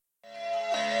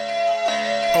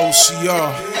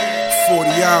OCR, 40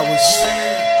 hours.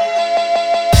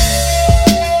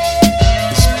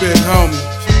 It's big homie.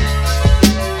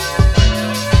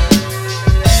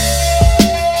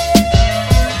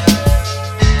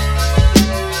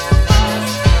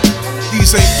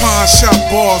 These ain't pawn shop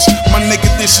bars, my nigga,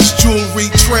 this is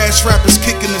jewelry. Trash rappers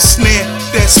kicking the snare,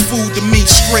 that's food to me,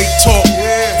 straight talk.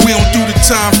 We don't do the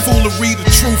time foolery, the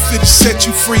truth it'll set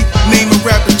you free. Name a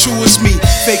rapper true as me,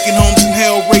 faking homes and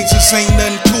hell raisers ain't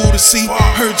nothing cool to see.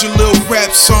 Heard your little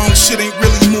rap song, shit ain't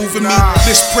really moving me.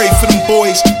 Let's pray for them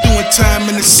boys, doing time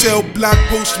in the cell block,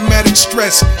 post-traumatic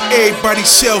stress. Everybody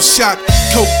shell shocked,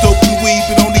 coke, dope and weed,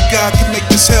 but only God can make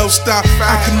this hell stop.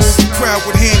 I can move the crowd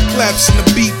with hand claps in the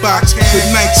beatbox, with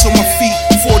nights on my feet,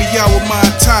 40-hour my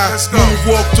tie. Moon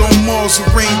walked on Mars and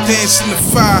rain danced in the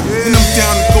fire. And I'm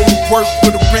down to go to work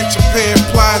with a wrench and pair of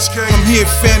pliers. I'm here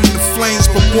fanning the flames,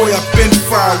 but boy, I've been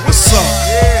fired. What's up?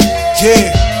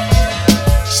 Yeah.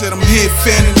 Said I'm here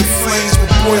fanning the flames,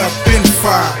 but boy, I've been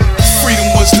fired. Freedom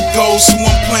was the goal, so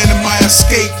I'm planning my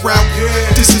escape route.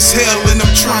 This is hell and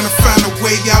I'm trying to find a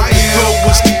way out. The goal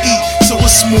was to eat, so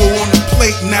it's more on the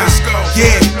plate now.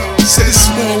 Yeah, said it's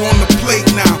more on the plate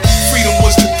now. Freedom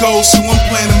was the goal, so I'm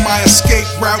planning my escape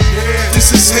route. This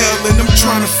is hell and I'm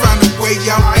trying to find a way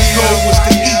out. The goal was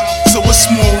to eat, so it's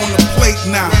more on the plate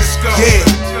now. Yeah,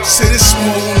 said it's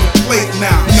more on the plate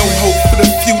now. No hope for the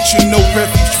future, no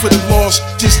refuge for the lost.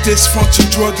 Just dysfunction,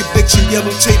 drug addiction,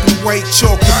 yellow tape and white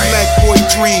chalk. The black boy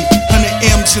dream,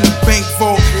 100 M's in the bank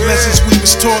vault. Lessons we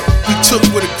was taught, we took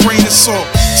with a grain of salt.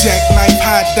 Jackknife,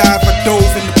 high dive, I dove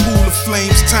in the pool of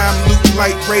flames. Time, loot,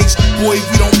 light race. Boy,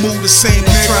 we don't move the same.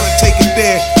 I'm trying to take it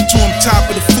there, to I'm top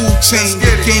of the food chain.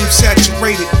 The game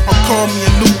saturated, I'll call me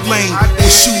a new lane. We're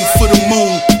shooting for the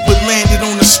moon, but landed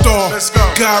on the star.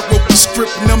 God wrote the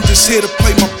script and I'm just here to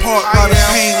play my part. Lot of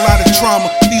pain, lot of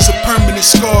trauma, these are permanent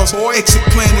scars. Exit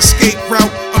plan, escape route,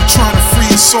 I'm trying to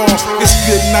free us all. It's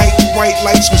good night, white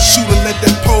lights with shooter, let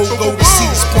that pole go. To see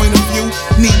this point of view,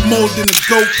 need more than a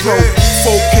GoPro.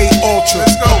 4K Ultra,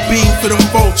 a beam for them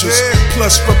vultures,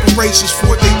 plus reparations for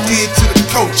what they did to the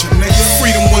culture. Nigga,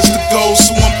 freedom was the goal,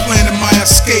 so I'm planning my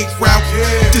escape route.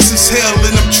 This is hell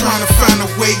and I'm trying to find a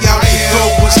way out. The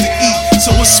goal was to eat,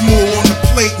 so it's more on the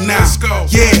plate now.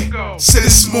 Yeah, said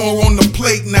it's more on the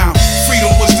plate now. Freedom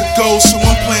was the goal, so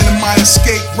I'm planning my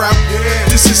escape route.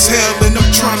 This is hell and I'm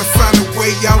trying to find a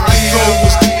way out. The goal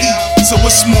was to eat, so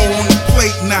it's more on the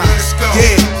plate now.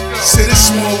 Yeah, said it's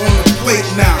more